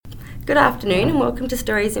Good afternoon and welcome to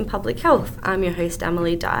Stories in Public Health. I'm your host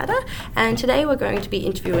Amelie Dieter, and today we're going to be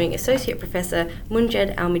interviewing Associate Professor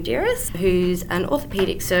Munjed Almuderis, who's an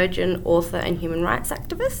orthopaedic surgeon, author and human rights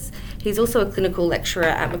activist. He's also a clinical lecturer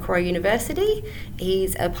at Macquarie University.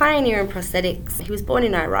 He's a pioneer in prosthetics. He was born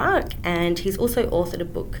in Iraq and he's also authored a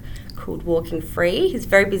book called Walking Free. He's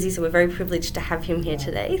very busy, so we're very privileged to have him here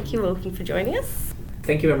today. Thank you, welcome for joining us.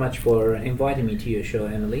 Thank you very much for inviting me to your show,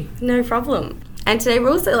 Emily. No problem. And today we're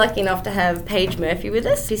also lucky enough to have Paige Murphy with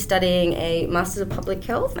us. She's studying a Masters of Public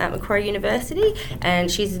Health at Macquarie University, and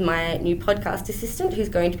she's my new podcast assistant who's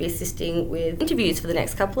going to be assisting with interviews for the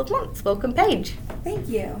next couple of months. Welcome, Paige. Thank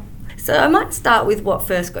you. So I might start with what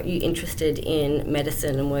first got you interested in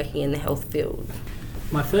medicine and working in the health field.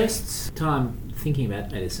 My first time thinking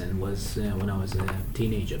about medicine was when I was a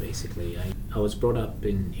teenager, basically. I was brought up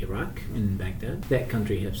in Iraq, in Baghdad. That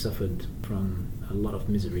country has suffered from a lot of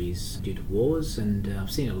miseries due to wars, and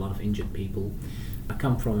I've seen a lot of injured people. I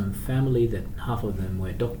come from a family that half of them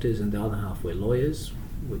were doctors and the other half were lawyers,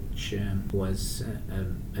 which was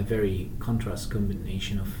a very contrast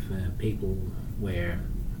combination of people where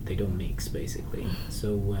they don't mix, basically.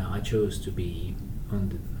 So I chose to be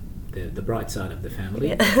on the bright side of the family.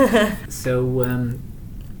 Yeah. So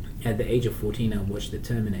at the age of 14 I watched The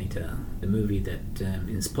Terminator, the movie that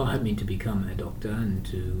inspired me to become a doctor and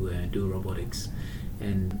to do robotics.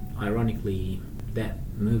 And ironically, that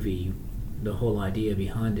movie, the whole idea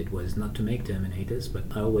behind it was not to make Terminators, but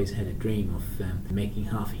I always had a dream of making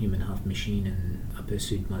half human, half machine, and I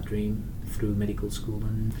pursued my dream through medical school,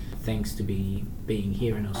 and thanks to being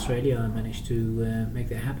here in Australia I managed to make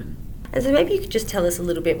that happen. And so maybe you could just tell us a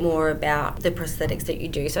little bit more about the prosthetics that you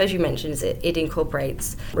do. So as you mentioned, it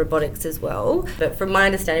incorporates robotics as well. But from my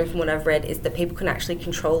understanding, from what I've read, is that people can actually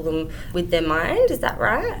control them with their mind. Is that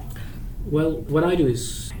right? Well, what I do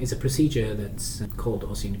is a procedure that's called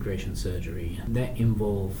osseointegration surgery. That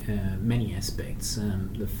involves many aspects.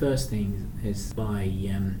 The first thing is by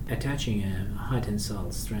attaching a high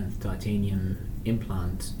tensile strength titanium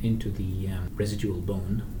implant into the residual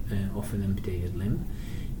bone of an amputated limb.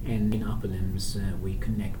 And in upper limbs, we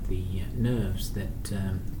connect the nerves that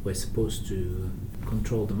were supposed to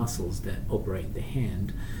control the muscles that operate the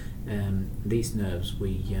hand. These nerves,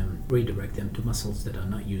 we redirect them to muscles that are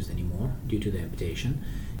not used anymore due to the amputation,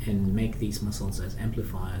 and make these muscles as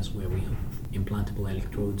amplifiers where we hook implantable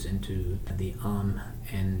electrodes into the arm,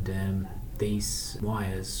 and these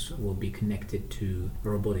wires will be connected to a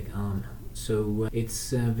robotic arm. So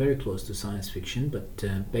it's very close to science fiction,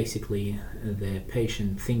 but basically the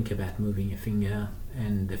patient think about moving a finger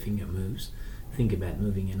and the finger moves. Think about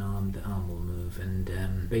moving an arm, the arm will move.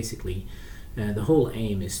 And basically the whole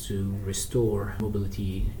aim is to restore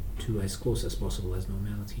mobility to as close as possible as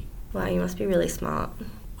normality. Wow, you must be really smart.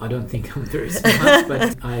 I don't think I'm very smart,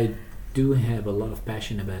 but I do have a lot of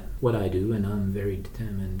passion about what I do, and I'm very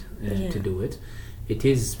determined to do it. It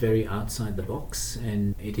is very outside the box,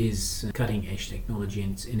 and it is cutting edge technology,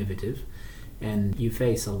 and it's innovative, and you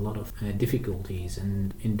face a lot of difficulties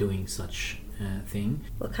in doing such thing.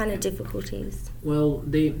 What kind of difficulties? Well,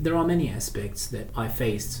 there are many aspects that I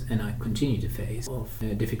faced and I continue to face of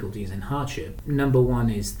difficulties and hardship. Number one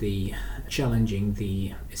is the challenging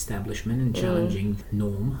the establishment and challenging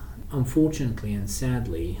norm. Unfortunately and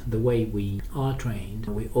sadly, the way we are trained,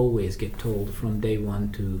 we always get told from day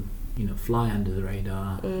one to fly under the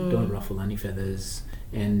radar, don't ruffle any feathers,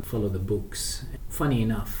 and follow the books. Funny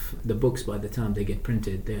enough, the books, by the time they get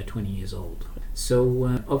printed, they're 20 years old.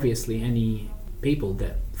 So obviously any people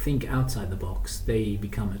that think outside the box, they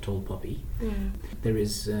become a tall poppy. There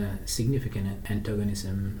is significant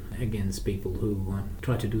antagonism against people who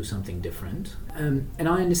try to do something different. And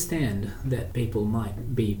I understand that people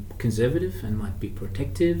might be conservative and might be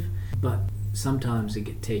protective, but sometimes it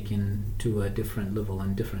gets taken to a different level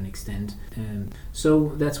and different extent.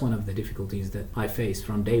 So that's one of the difficulties that I faced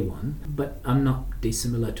from day one. But I'm not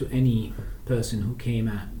dissimilar to any person who came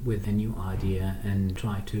out with a new idea and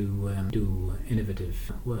tried to do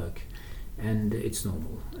innovative work. And it's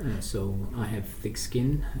normal. So I have thick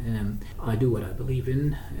skin. I do what I believe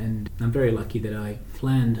in, and I'm very lucky that I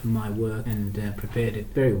planned my work and prepared it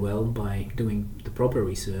very well by doing the proper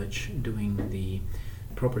research, doing the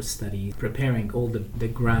proper study, preparing all the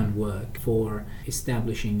groundwork for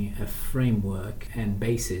establishing a framework and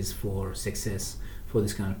basis for success for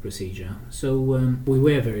this kind of procedure. So we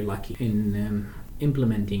were very lucky in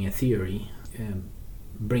implementing a theory,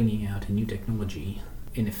 bringing out a new technology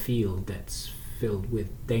in a field that's filled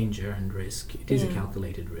with danger and risk. It is a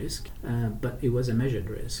calculated risk, but it was a measured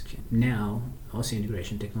risk. Now,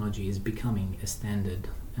 osseointegration technology is becoming a standard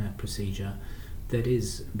procedure that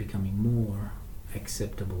is becoming more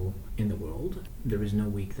acceptable in the world. There is no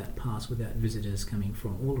week that passes without visitors coming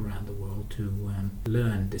from all around the world to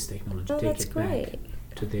learn this technology, take that's it great.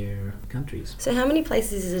 back to their countries. So how many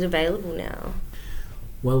places is it available now?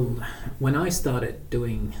 Well, when I started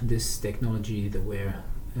doing this technology, there were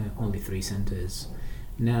only 3 centers.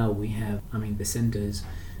 Now we have, the centers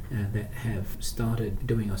that have started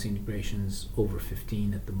doing osseointegrations over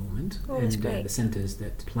 15 at the moment. That's and great. The centers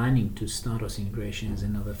that planning to start osseointegrations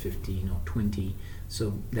another 15 or 20.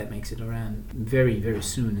 So that makes it around very, very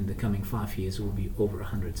soon in the coming 5 years will be over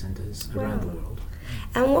 100 centers around the world.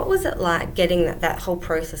 And what was it like getting that whole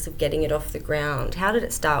process of getting it off the ground? How did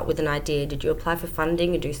it start with an idea? Did you apply for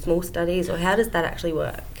funding and do small studies, or how does that actually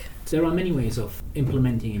work? There are many ways of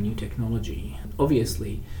implementing a new technology.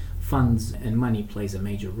 Obviously, funds and money plays a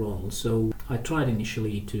major role. So I tried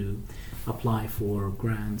initially to apply for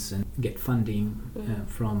grants and get funding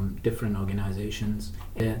from different organizations.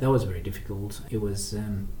 That was very difficult. It was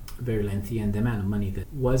very lengthy, and the amount of money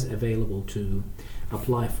that was available to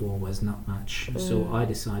apply for was not much. So I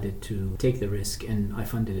decided to take the risk, and I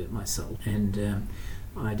funded it myself. And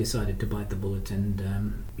I decided to bite the bullet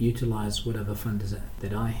and utilize whatever funds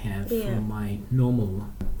that I have from my normal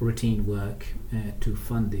routine work to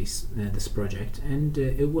fund this project, and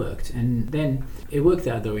it worked. And then it worked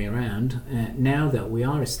the other way around. Now that we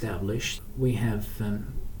are established, we have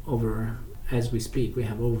as we speak, we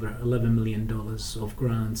have over $11 million of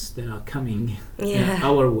grants that are coming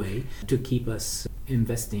our way to keep us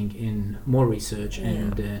investing in more research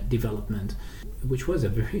and development, which was a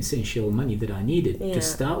very essential money that I needed to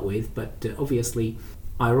start with. But obviously,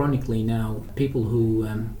 ironically now, people who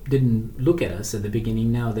didn't look at us at the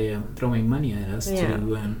beginning, now they are throwing money at us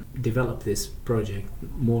to develop this project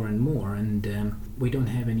more and more. And we don't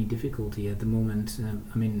have any difficulty at the moment.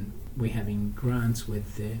 We're having grants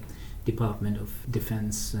with the Department of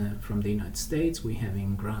Defense from the United States, we're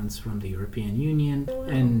having grants from the European Union,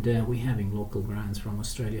 and we're having local grants from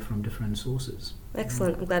Australia from different sources.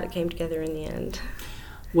 Excellent. I'm glad it came together in the end.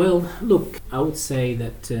 Well, look, I would say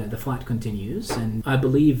that the fight continues, and I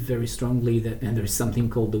believe very strongly that there is something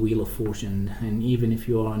called the Wheel of Fortune, and even if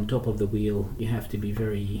you are on top of the wheel, you have to be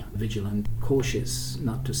very vigilant, cautious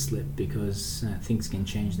not to slip, because things can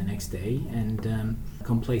change the next day, and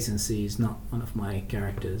complacency is not one of my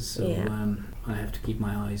characters, so I have to keep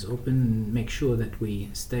my eyes open and make sure that we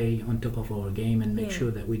stay on top of our game and make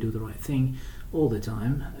sure that we do the right thing all the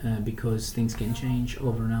time, because things can change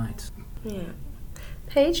overnight. Yeah.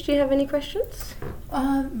 Paige, do you have any questions?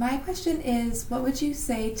 My question is, what would you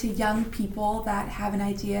say to young people that have an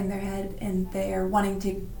idea in their head and they're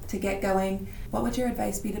wanting to get going? What would your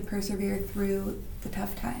advice be to persevere through the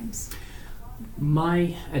tough times?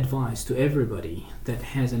 My advice to everybody that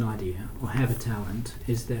has an idea or have a talent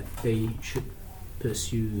is that they should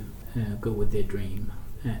pursue, go with their dream.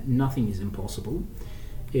 Nothing is impossible.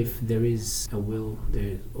 If there is a will, there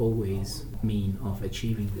is always mean of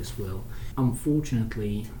achieving this will.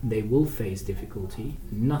 Unfortunately, they will face difficulty.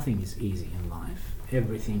 Nothing is easy in life.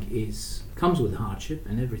 Everything comes with hardship,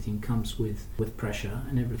 and everything comes with pressure,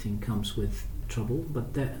 and everything comes with trouble,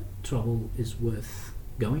 but that trouble is worth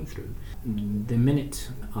going through. The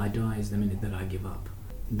minute I die is the minute that I give up.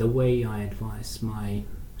 The way I advise my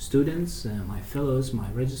students, my fellows, my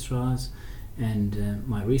registrars, and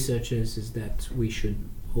my researchers is that we should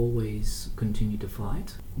always continue to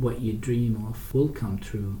fight. What you dream of will come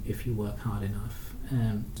true if you work hard enough.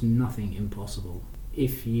 There's nothing impossible.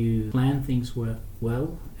 If you plan things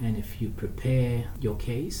well, and if you prepare your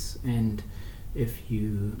case, and if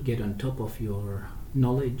you get on top of your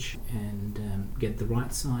knowledge and get the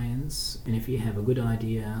right science, and if you have a good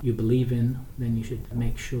idea you believe in, then you should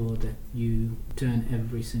make sure that you turn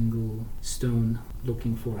every single stone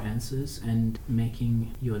looking for answers and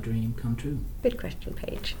making your dream come true. Good question,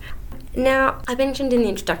 Paige. Now, I mentioned in the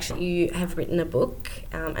introduction you have written a book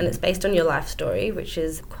and it's based on your life story, which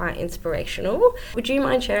is quite inspirational. Would you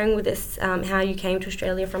mind sharing with us how you came to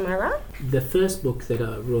Australia from Iraq? The first book that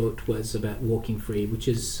I wrote was about walking free, which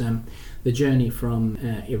is the journey from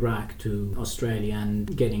Iraq to Australia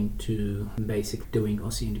and getting to basic doing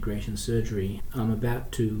osseointegration surgery. I'm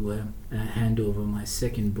about to hand over my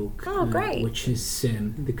second book, which is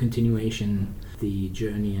the continuation, the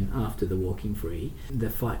journey and after the walking free. The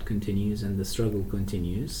fight continues and the struggle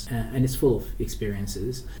continues, and it's full of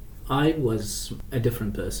experiences. I was a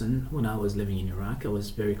different person when I was living in Iraq. I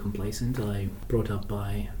was very complacent. I brought up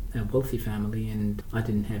by a wealthy family, and I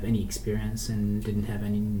didn't have any experience and didn't have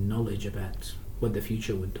any knowledge about what the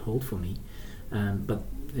future would hold for me. But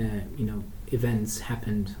events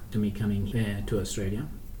happened to me coming to Australia,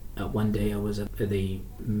 One day I was at the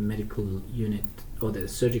medical unit or the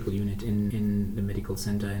surgical unit in the medical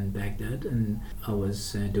center in Baghdad, and I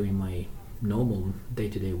was doing my normal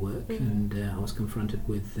day-to-day work, and I was confronted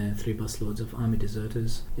with 3 busloads of army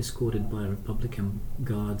deserters escorted by Republican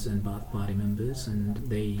guards and Baath Party members, and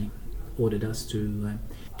they ordered us to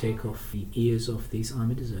take off the ears of these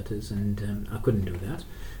army deserters, and I couldn't do that.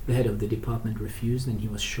 The head of the department refused, and he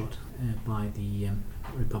was shot by the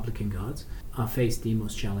Republican guards. I faced the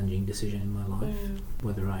most challenging decision in my life,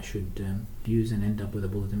 whether I should use and end up with a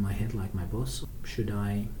bullet in my head like my boss. Should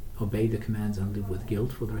I obey the commands and live with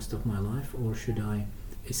guilt for the rest of my life, or should I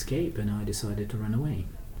escape? And I decided to run away.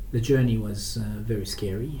 The journey was very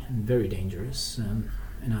scary and very dangerous,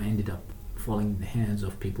 and I ended up falling in the hands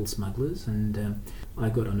of people smugglers, and I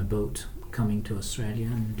got on a boat coming to Australia,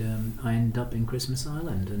 and I ended up in Christmas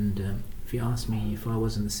Island. And if you ask me if I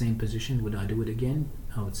was in the same position, would I do it again?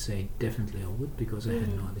 I would say definitely I would, because I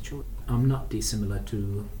had no other choice. I'm not dissimilar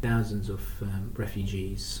to thousands of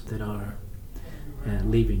refugees that are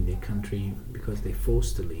leaving their country because they're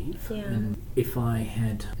forced to leave. And if I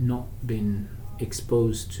had not been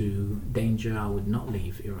exposed to danger, I would not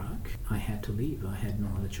leave Iraq. I had to leave. I had no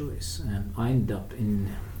other choice. I ended up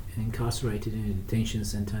incarcerated in a detention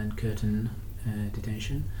center in Curtin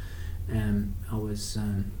detention. I was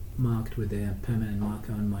marked with a permanent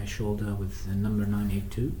marker on my shoulder with the number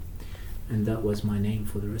 982, and that was my name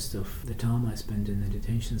for the rest of the time I spent in the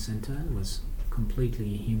detention center. It was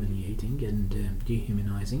completely humiliating and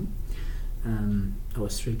dehumanizing. I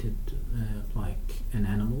was treated like an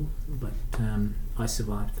animal, but I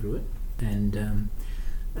survived through it, and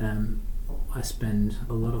I spent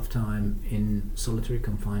a lot of time in solitary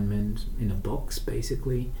confinement in a box,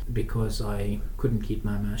 basically, because I couldn't keep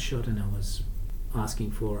my mouth shut, and I was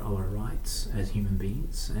asking for our rights as human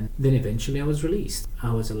beings. And then eventually I was released.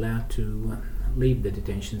 I was allowed to leave the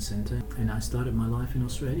detention center, and I started my life in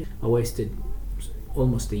Australia. I wasted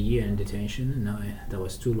almost a year in detention, and that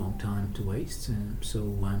was too long time to waste.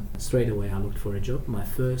 So straight away I looked for a job. My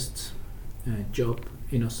first job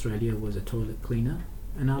in Australia was a toilet cleaner,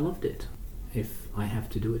 and I loved it. If I have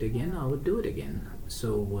to do it again, I would do it again.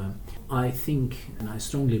 So I think, and I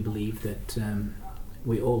strongly believe that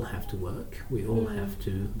we all have to work. We all have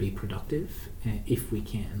to be productive if we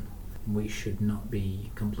can. We should not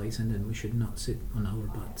be complacent, and we should not sit on our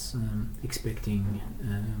butts expecting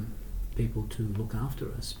people to look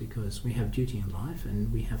after us, because we have duty in life,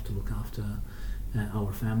 and we have to look after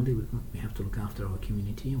our family, we have to look after our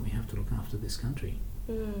community, and we have to look after this country.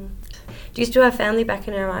 Do you still have family back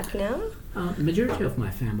in Iraq now? The majority of my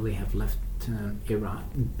family have left Iraq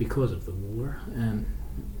because of the war.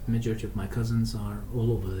 Majority of my cousins are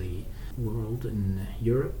all over the world, in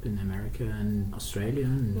Europe, in America, and Australia,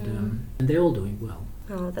 and they're all doing well.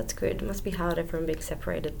 Oh, that's good. It must be hard, everyone being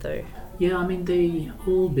separated though. Yeah, I mean, they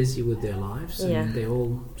all busy with their lives, and they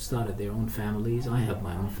all started their own families. I have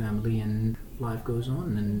my own family, and life goes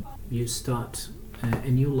on, and you start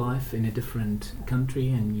a new life in a different country,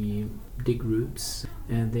 and you dig roots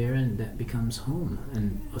there, and that becomes home.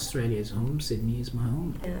 And Australia is home, Sydney is my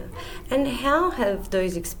home. Yeah. And how have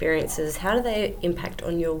those experiences, how do they impact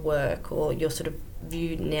on your work or your sort of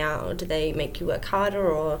view now? Do they make you work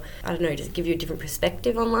harder, or, I don't know, just give you a different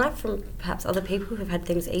perspective on life from perhaps other people who've had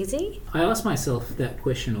things easy? I ask myself that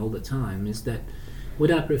question all the time, is that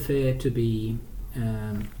would I prefer to be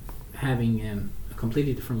having a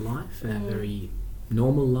completely different life, a very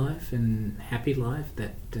normal life and happy life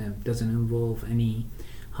that doesn't involve any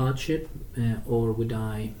hardship, or would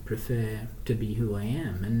I prefer to be who I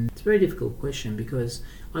am? And it's a very difficult question, because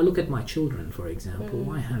I look at my children, for example.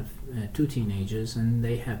 I have 2 teenagers, and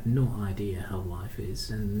they have no idea how life is,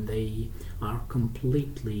 and they are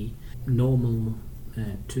completely normal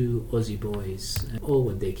 2 Aussie boys. All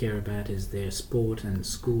what they care about is their sport and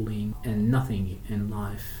schooling, and nothing in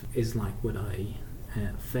life is like what I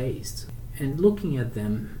faced. And looking at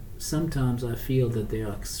them, sometimes I feel that they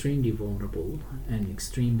are extremely vulnerable and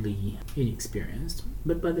extremely inexperienced,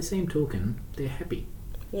 but by the same token, they're happy.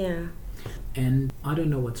 Yeah. And I don't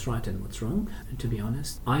know what's right and what's wrong, to be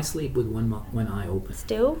honest. I sleep with one eye open.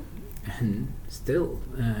 Still? And still,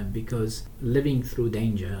 because living through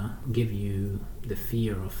danger give you the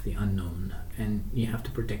fear of the unknown, and you have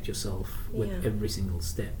to protect yourself with every single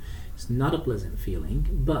step. It's not a pleasant feeling,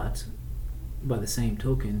 but by the same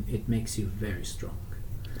token, it makes you very strong.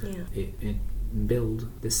 Yeah. It builds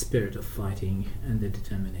the spirit of fighting and the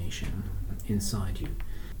determination inside you.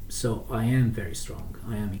 So I am very strong.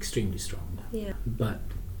 I am extremely strong. Yeah. But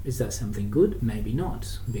is that something good? Maybe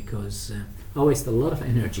not, because I waste a lot of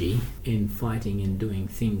energy in fighting and doing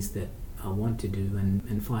things that I want to do,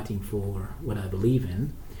 and fighting for what I believe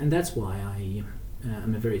in. And that's why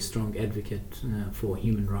I'm a very strong advocate for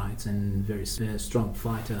human rights and very strong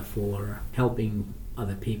fighter for helping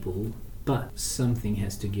other people. But something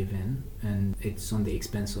has to give in, and it's on the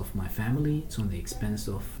expense of my family, it's on the expense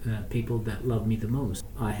of people that love me the most.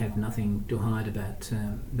 I have nothing to hide about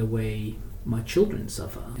the way my children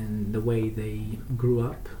suffer and the way they grew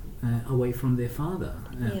up away from their father,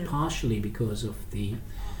 partially because of the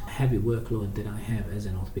heavy workload that I have as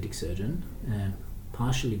an orthopedic surgeon,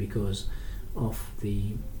 partially because of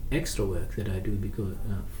the extra work that I do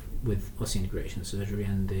with osseointegration surgery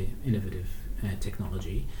and the innovative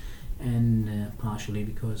technology, and partially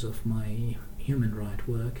because of my human rights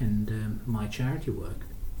work and my charity work.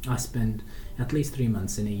 I spend at least 3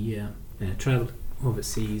 months in a year travel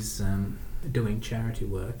overseas doing charity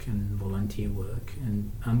work and volunteer work,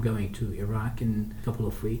 and I'm going to Iraq in a couple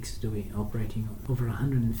of weeks operating over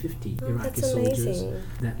 150 Iraqi soldiers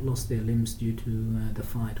that lost their limbs due to the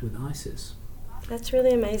fight with ISIS. That's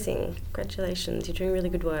really amazing. Congratulations, you're doing really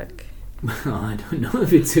good work. Well, I don't know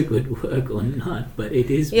if it's a good work or not, but it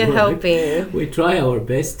is You're work. helping. We try our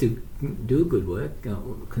best to do good work,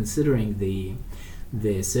 considering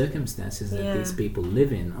the circumstances that these people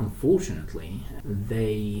live in. Unfortunately,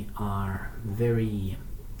 they are very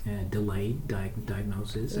delayed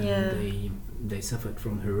diagnosis, and they suffered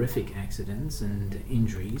from horrific accidents and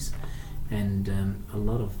injuries, and a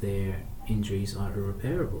lot of their injuries are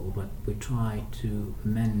irreparable, but we try to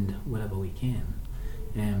mend whatever we can,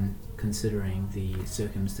 considering the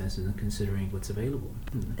circumstances and considering what's available.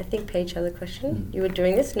 I think Paige had a question. You were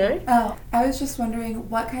doing this, no? Oh, I was just wondering,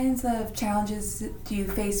 what kinds of challenges do you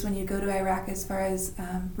face when you go to Iraq as far as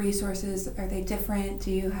resources? Are they different?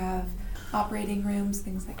 Do you have operating rooms,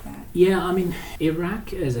 things like that? Yeah, I mean,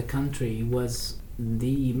 Iraq as a country was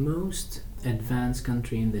the most advanced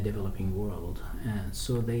country in the developing world,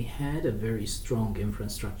 so they had a very strong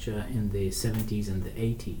infrastructure in the 70s and the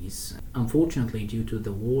 80s. Unfortunately, due to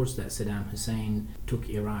the wars that Saddam Hussein took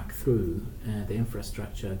Iraq through, the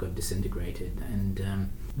infrastructure got disintegrated, and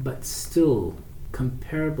but still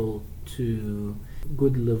comparable to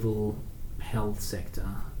good level health sector.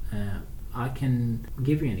 I can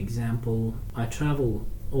give you an example. I travel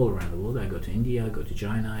all around the world. I go to India, I go to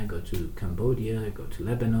China, I go to Cambodia, I go to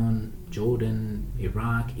Lebanon, Jordan,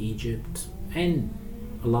 Iraq, Egypt, and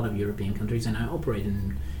a lot of European countries, and I operate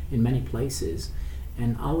in many places.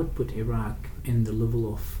 And I would put Iraq in the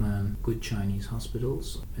level of good Chinese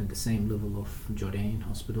hospitals, at the same level of Jordanian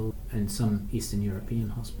hospital and some Eastern European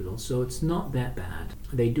hospitals. So it's not that bad.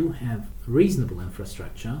 They do have reasonable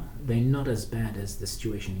infrastructure. They're not as bad as the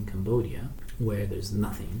situation in Cambodia, where there's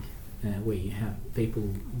nothing. Where you have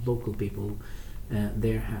local people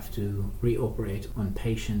there have to reoperate on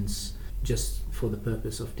patients just for the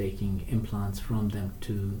purpose of taking implants from them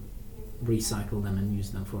to recycle them and use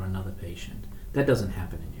them for another patient. That doesn't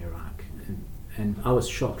happen in Iraq. And I was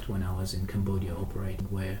shocked when I was in Cambodia operating,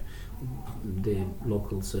 where the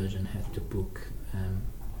local surgeon had to book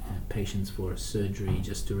patients for surgery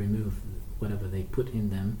just to remove whatever they put in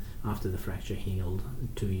them after the fracture healed,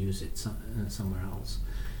 to use it somewhere else.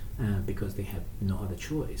 Because they had no other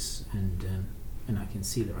choice, and I can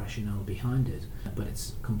see the rationale behind it, but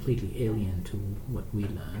it's completely alien to what we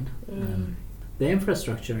learned. The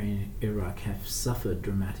infrastructure in Iraq have suffered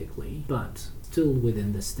dramatically, but still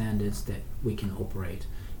within the standards that we can operate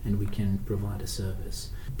and we can provide a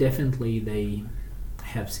service. Definitely they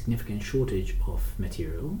have significant shortage of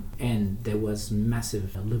material, and there was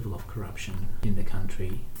massive level of corruption in the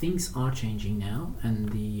country. Things are changing now, and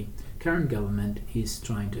the current government is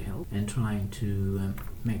trying to help and trying to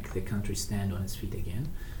make the country stand on its feet again.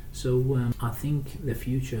 So I think the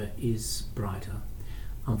future is brighter.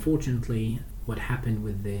 Unfortunately, what happened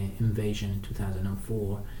with the invasion in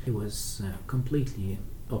 2004, it was completely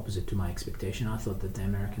opposite to my expectation. I thought that the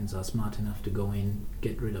Americans are smart enough to go in,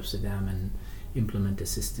 get rid of Saddam and implement a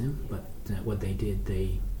system, but what they did,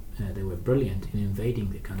 they were brilliant in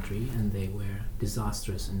invading the country, and they were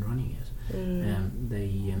disastrous in running it.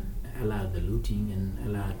 They allowed the looting and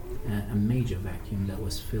allowed a major vacuum that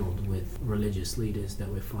was filled with religious leaders that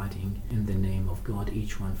were fighting in the name of God,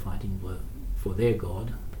 each one fighting for their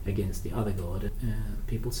God against the other God.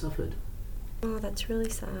 People suffered. Oh, that's really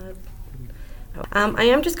sad. I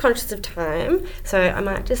am just conscious of time, so I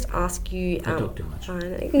might just ask you... I talk too much.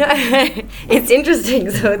 No, it's interesting,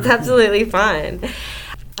 so it's absolutely fine.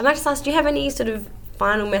 I might just ask, do you have any sort of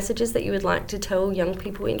final messages that you would like to tell young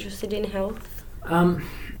people interested in health?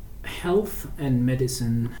 Health and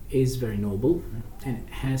medicine is very noble, and it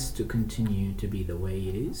has to continue to be the way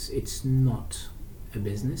it is. It's not a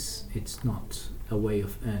business. It's not a way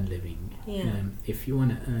of earn living. Yeah. If you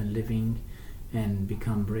want to earn living and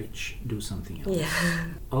become rich, do something else. Yeah.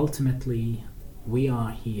 Ultimately, we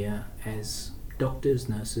are here as doctors,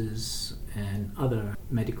 nurses, and other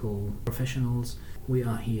medical professionals. We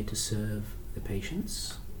are here to serve the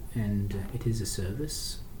patients, and it is a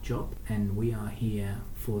service job, and we are here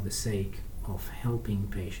for the sake of helping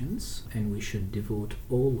patients, and we should devote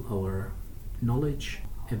all our knowledge,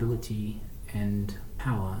 ability, and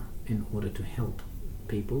power in order to help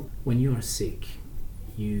people. When you are sick,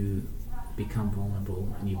 you become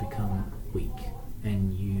vulnerable and you become weak,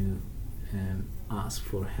 and you ask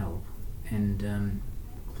for help. And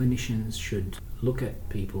clinicians should look at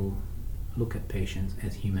people, look at patients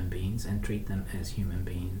as human beings and treat them as human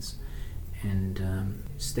beings, and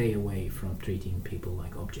stay away from treating people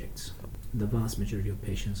like objects. The vast majority of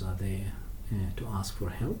patients are there to ask for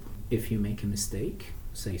help. If you make a mistake,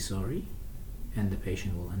 say sorry, and the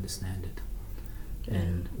patient will understand it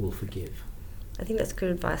and will forgive. I think that's good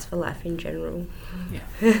advice for life in general.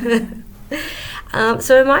 Yeah.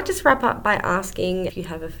 So I might just wrap up by asking if you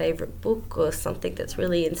have a favourite book or something that's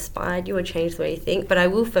really inspired you or changed the way you think. But I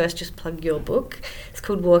will first just plug your book. It's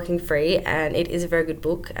called Walking Free, and it is a very good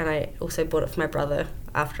book. And I also bought it for my brother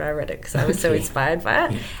after I read it because I was so inspired by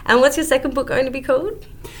it. Yeah. And what's your second book going to be called?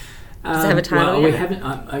 Does it have a title? Well, we haven't.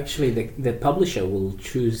 Actually, the publisher will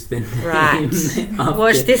choose the name. Right.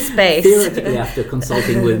 Watch this space. Theoretically, after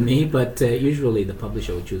consulting with me, but usually the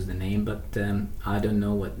publisher will choose the name. But I don't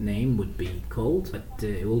know what name would be called. But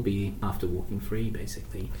it will be after Walking Free,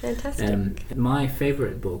 basically. Fantastic. My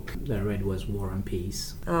favorite book that I read was War and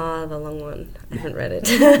Peace. Oh, the long one. I haven't read it.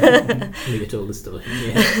 You told the story.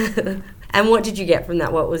 Yeah. And what did you get from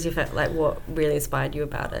that? What was your what really inspired you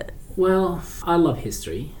about it? Well, I love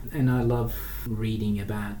history, and I love reading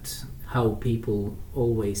about how people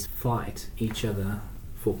always fight each other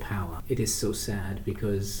for power. It is so sad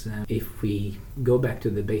because if we go back to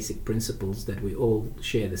the basic principles that we all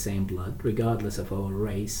share the same blood, regardless of our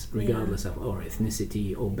race, regardless of our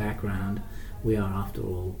ethnicity or background, we are after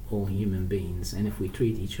all human beings, and if we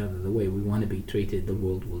treat each other the way we want to be treated, the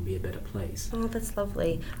world will be a better place. Oh, that's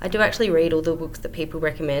lovely. I do actually read all the books that people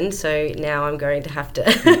recommend, so now I'm going to have to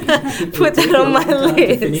put that on my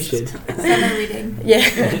list. Finish it. Summer reading. Yeah.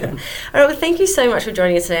 All right, well, thank you so much for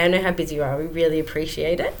joining us today. I know how busy you are. We really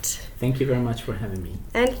appreciate it. Thank you very much for having me.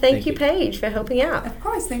 And thank you, Paige, for helping out. Of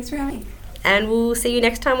course, thanks for having me. And we'll see you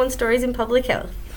next time on Stories in Public Health.